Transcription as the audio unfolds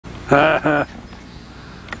All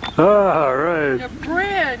right. A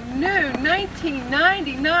brand new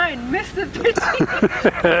 1999 Mitsubishi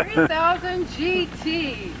 3000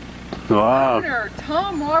 GT. Wow. Owner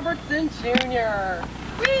Tom Robertson Jr.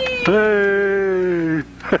 Whee! Hey.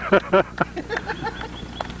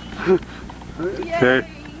 Okay.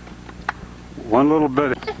 One little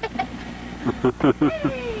bit.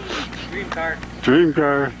 Dream car. Dream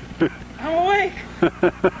car. I'm awake.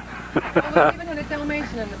 Oh, there's even a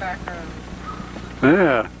Dalmatian in the background.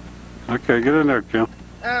 Yeah. Okay, get in there, Kim.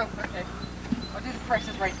 Oh, okay. I'll do the Price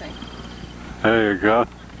is Right thing. There you go.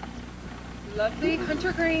 Lovely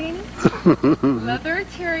hunter green, leather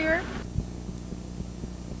interior.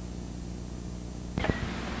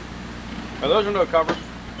 Are those are no covers?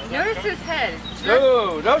 Notice his head.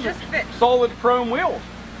 No, those are fit. solid chrome wheels.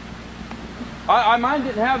 Mine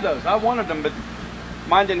didn't have those. I wanted them, but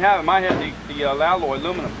mine didn't have them. Mine had the alloy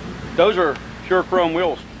aluminum. Those are pure chrome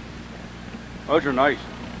wheels. Those are nice.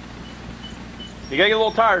 You gotta get a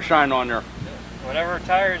little tire shine on there. Whatever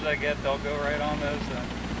tires I get, they'll go right on those.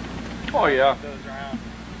 Oh yeah. Those around.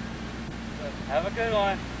 So, have a good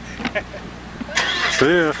one.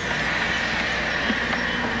 See ya.